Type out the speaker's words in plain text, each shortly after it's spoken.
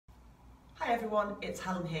Hi everyone, it's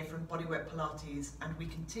Helen here from Bodywork-Pilates, and we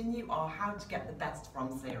continue our How to Get the Best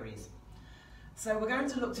From series. So we're going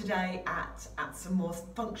to look today at some more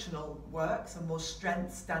functional work, some more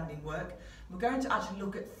strength standing work. We're going to actually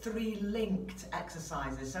look at 3 linked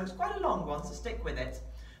exercises. So it's quite a long one, so stick with it.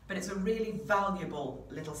 But it's a really valuable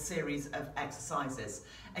little series of exercises.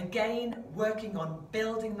 Again, working on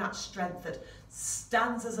building that strength that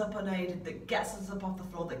stands us up unaided, that gets us up off the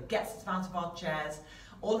floor, that gets us out of our chairs.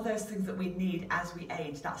 All of those things that we need as we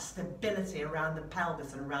age, that stability around the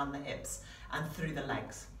pelvis and around the hips and through the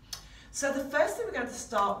legs. So the first thing we're going to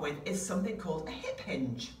start with is something called a hip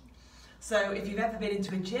hinge. So if you've ever been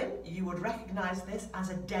into a gym, you would recognise this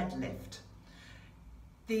as a deadlift.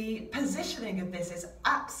 The positioning of this is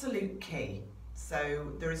absolute key.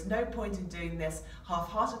 So there is no point in doing this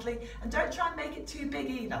half-heartedly, and don't try and make it too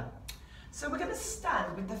big either. So we're going to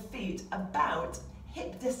stand with the feet about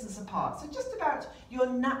hip distance apart, so just about your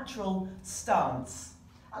natural stance.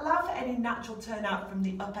 Allow for any natural turnout from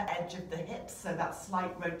the upper edge of the hips, so that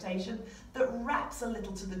slight rotation that wraps a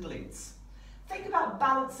little to the glutes. Think about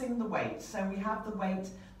balancing the weight, so we have the weight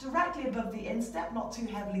directly above the instep, not too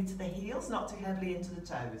heavily to the heels, not too heavily into the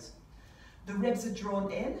toes. The ribs are drawn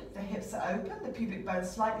in, the hips are open, the pubic bone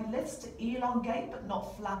slightly lifts to elongate but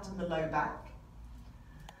not flatten the low back.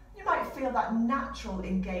 You might feel that natural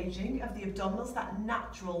engaging of the abdominals, that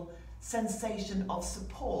natural sensation of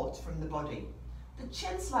support from the body. The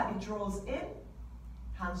chin slightly draws in,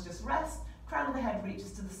 hands just rest, crown of the head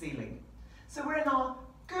reaches to the ceiling. So we're in our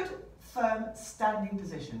good, firm, standing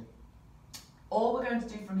position. All we're going to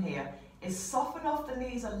do from here is soften off the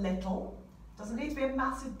knees a little. Doesn't need to be a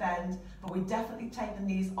massive bend, but we definitely take the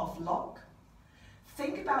knees off lock.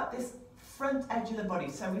 Think about this front edge of the body.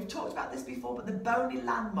 So we've talked about this before, but the bony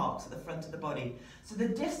landmarks at the front of the body. So the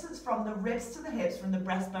distance from the ribs to the hips, from the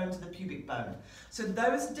breastbone to the pubic bone. So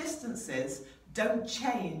those distances don't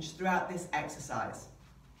change throughout this exercise.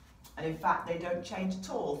 And in fact, they don't change at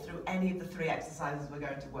all through any of the 3 exercises we're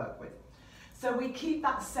going to work with. So we keep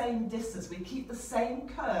that same distance, we keep the same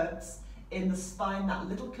curves in the spine, that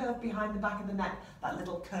little curve behind the back of the neck, that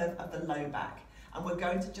little curve of the low back. And we're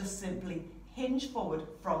going to just simply hinge forward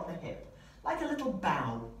from the hip, like a little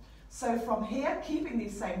bow. So from here, keeping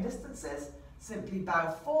these same distances, simply bow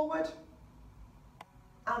forward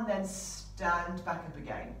and then stand back up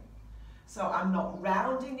again. So I'm not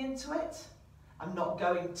rounding into it, I'm not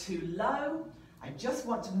going too low, I just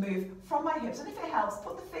want to move from my hips, and if it helps,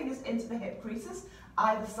 put the fingers into the hip creases,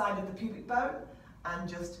 either side of the pubic bone, and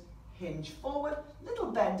just hinge forward,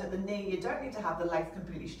 little bend at the knee, you don't need to have the legs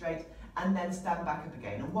completely straight, and then stand back up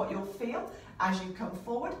again. And what you'll feel as you come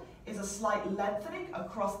forward is a slight lengthening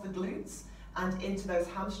across the glutes and into those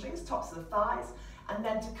hamstrings, tops of the thighs, and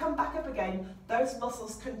then to come back up again, those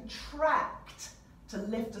muscles contract to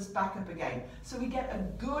lift us back up again. So we get a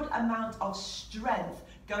good amount of strength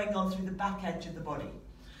going on through the back edge of the body.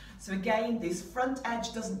 So again, this front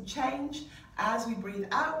edge doesn't change. As we breathe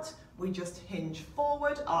out, we just hinge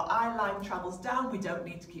forward, our eye line travels down, we don't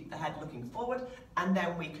need to keep the head looking forward, and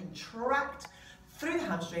then we contract through the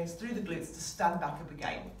hamstrings, through the glutes to stand back up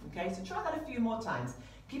again. Okay, so try that a few more times.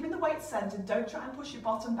 Keeping the weight centered, don't try and push your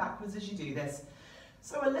bottom backwards as you do this.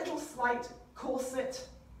 So a little slight corset,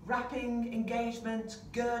 wrapping, engagement,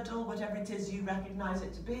 girdle, whatever it is you recognize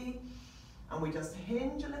it to be, and we just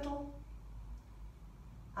hinge a little,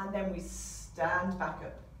 and then we stand back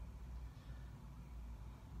up.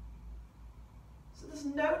 So there's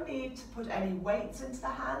no need to put any weights into the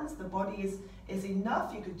hands, the body is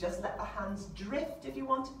enough. You could just let the hands drift if you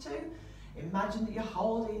wanted to. Imagine that you're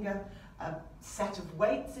holding a set of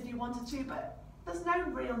weights if you wanted to, but there's no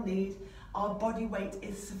real need. Our body weight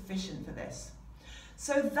is sufficient for this.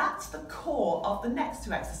 So that's the core of the next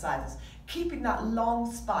 2 exercises. Keeping that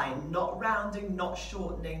long spine, not rounding, not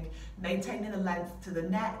shortening, maintaining the length to the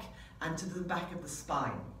neck and to the back of the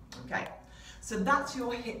spine. Okay, so that's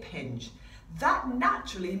your hip hinge. That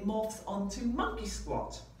naturally morphs onto monkey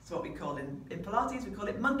squat. That's what we call in Pilates, we call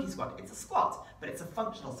it monkey squat. It's a squat, but it's a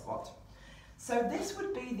functional squat. So this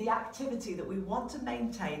would be the activity that we want to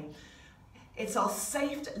maintain. It's our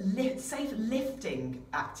safe lifting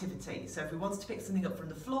activity. So if we wanted to pick something up from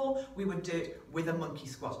the floor, we would do it with a monkey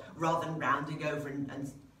squat rather than rounding over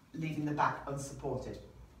and leaving the back unsupported.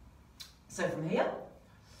 So from here,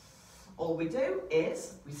 all we do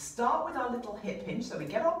is we start with our little hip hinge. So we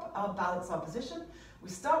get up, our balance, our position. We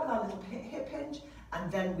start with our little hip hinge,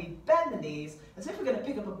 and then we bend the knees as if we're going to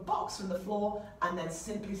pick up a box from the floor and then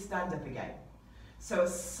simply stand up again. So a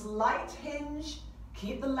slight hinge.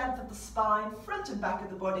 Keep the length of the spine, front and back of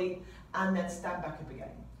the body, and then stand back up again.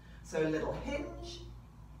 So a little hinge,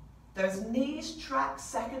 Those knees track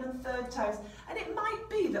second and third toes, and it might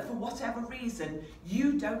be that for whatever reason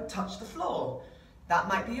you don't touch the floor. That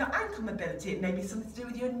might be your ankle mobility, it may be something to do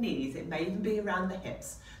with your knees, it may even be around the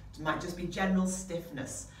hips. It might just be general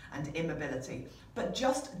stiffness and immobility. But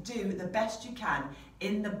just do the best you can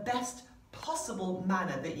in the best possible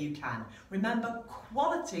manner that you can. Remember,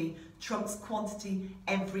 quality trumps quantity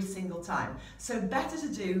every single time. So better to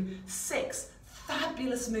do 6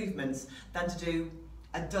 fabulous movements than to do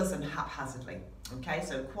a dozen haphazardly. Okay,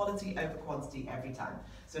 so quality over quantity every time.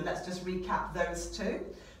 So let's just recap those 2.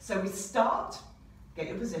 So we start, get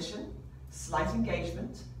your position, slight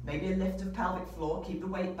engagement, maybe a lift of pelvic floor, keep the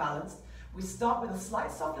weight balanced. We start with a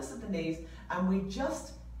slight softness of the knees and we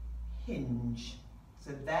just hinge.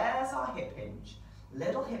 So there's our hip hinge,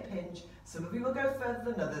 little hip hinge. Some of you will go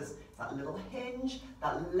further than others. It's that little hinge,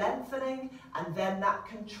 that lengthening, and then that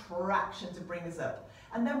contraction to bring us up.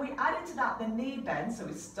 And then we add into that the knee bend. So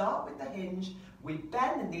we start with the hinge, we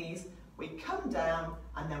bend the knees, we come down,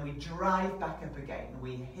 and then we drive back up again.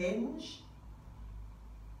 We hinge,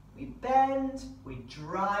 we bend, we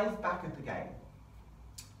drive back up again.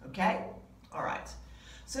 Okay? All right.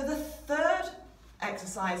 So the third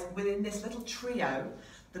exercise within this little trio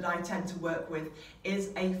that I tend to work with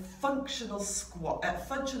is a functional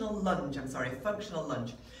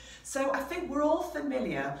lunge. So I think we're all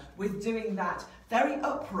familiar with doing that very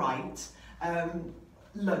upright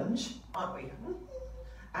lunge, aren't we?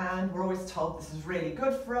 And we're always told this is really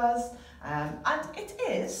good for us, and it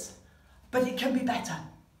is, but it can be better.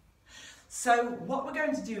 So what we're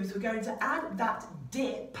going to do is we're going to add that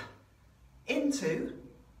dip into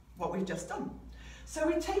what we've just done. So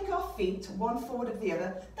we take our feet, one forward of the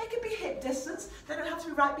other. They can be hip distance, they don't have to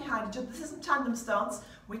be right behind each other. This isn't tandem stance,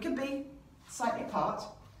 we can be slightly apart.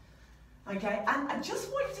 Okay, and I just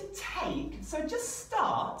want you to take, so just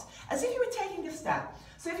start as if you were taking a step.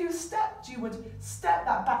 So if you stepped, you would step,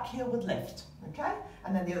 that back heel would lift, okay?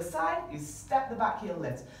 And then the other side, you step, the back heel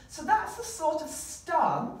lifts. So that's the sort of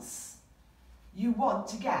stance you want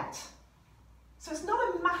to get. So it's not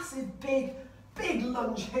a massive, big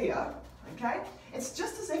lunge here, okay? It's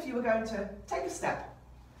just as if you were going to take a step.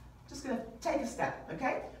 Just going to take a step,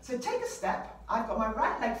 okay? So take a step, I've got my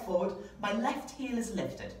right leg forward, my left heel is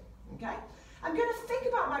lifted, okay? I'm going to think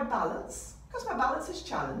about my balance, because my balance is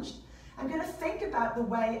challenged. I'm going to think about the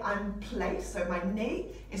way I'm placed, so my knee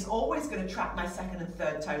is always going to track my second and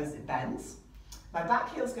third toes as it bends. My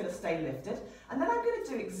back heel is going to stay lifted, and then I'm going to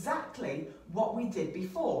do exactly what we did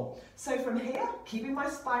before. So from here, keeping my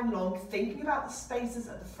spine long, thinking about the spaces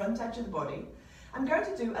at the front edge of the body, I'm going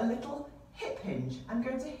to do a little hip hinge. I'm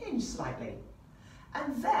going to hinge slightly.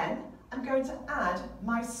 And then I'm going to add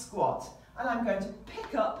my squat, and I'm going to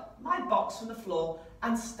pick up my box from the floor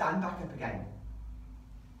and stand back up again.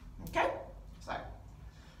 Okay?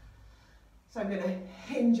 So I'm going to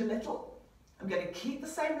hinge a little. I'm going to keep the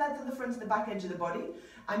same length of the front and the back edge of the body.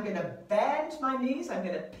 I'm going to bend my knees. I'm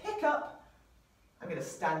going to pick up. I'm going to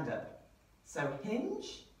stand up. So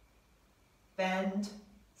hinge, bend,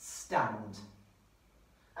 stand.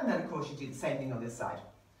 And then, of course, you do the same thing on this side.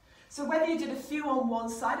 So whether you did a few on one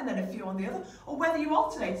side and then a few on the other, or whether you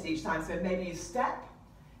alternated each time, so maybe you step,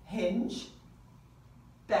 hinge,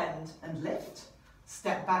 bend and lift,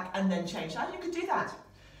 step back and then change that, you could do that.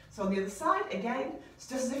 So on the other side, again, it's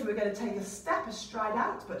just as if we're going to take a step, a stride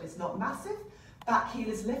out, but it's not massive. Back heel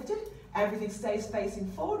is lifted, everything stays facing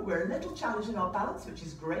forward. We're a little challenged in our balance, which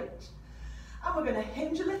is great. And we're going to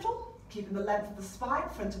hinge a little, keeping the length of the spine,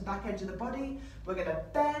 front and back edge of the body. We're going to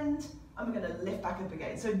bend, and we're going to lift back up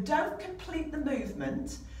again. So don't complete the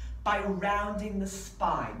movement by rounding the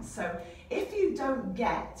spine. So if you don't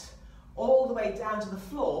get all the way down to the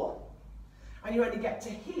floor, and you only get to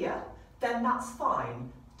here, then that's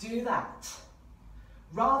fine. Do that.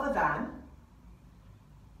 Rather than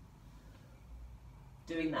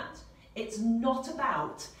doing that. It's not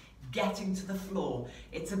about getting to the floor.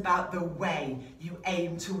 It's about the way you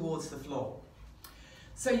aim towards the floor.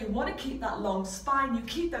 So you want to keep that long spine. You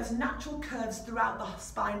keep those natural curves throughout the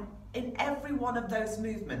spine in every one of those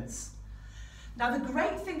movements. Now the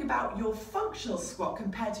great thing about your functional squat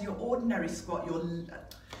compared to your ordinary squat,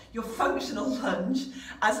 your functional lunge,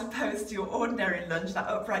 as opposed to your ordinary lunge, that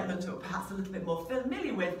upright lunge that we're perhaps a little bit more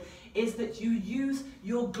familiar with, is that you use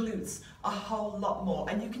your glutes a whole lot more,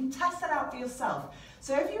 and you can test that out for yourself.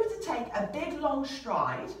 So if you were to take a big long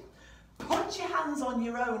stride, put your hands on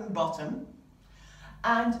your own bottom,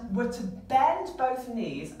 and were to bend both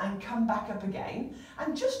knees and come back up again,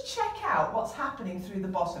 and just check out what's happening through the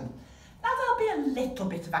bottom. Now there'll be a little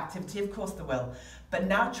bit of activity, of course there will, but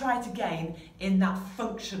now try it again in that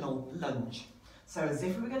functional lunge. So as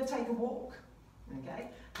if we were going to take a walk, okay?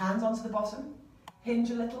 Hands onto the bottom, hinge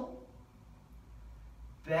a little,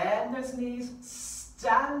 bend those knees,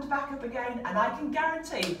 stand back up again, and I can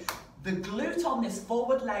guarantee the glute on this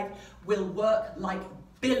forward leg will work like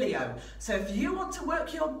bilio. So if you want to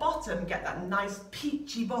work your bottom, get that nice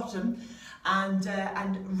peachy bottom, and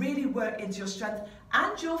really work into your strength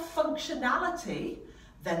and your functionality,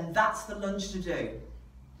 then that's the lunge to do.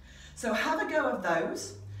 So have a go of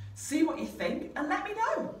those, see what you think, and let me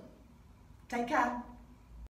know. Take care.